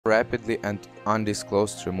rapidly and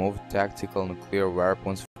undisclosed removed tactical nuclear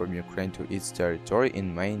weapons from Ukraine to its territory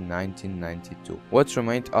in May 1992. What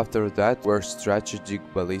remained after that were strategic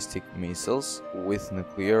ballistic missiles with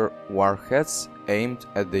nuclear warheads aimed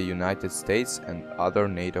at the United States and other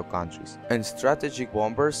NATO countries, and strategic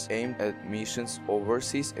bombers aimed at missions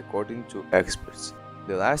overseas, according to experts.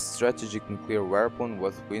 The last strategic nuclear weapon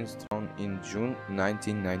was withdrawn in June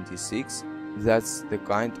 1996. That's the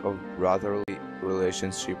kind of brotherly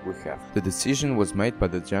relationship we have. The decision was made by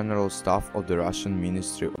the General Staff of the Russian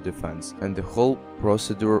Ministry of Defense, and the whole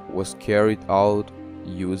procedure was carried out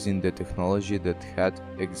using the technology that had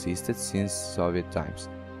existed since Soviet times.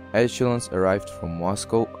 Echelons arrived from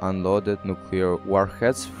Moscow, unloaded nuclear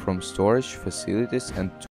warheads from storage facilities, and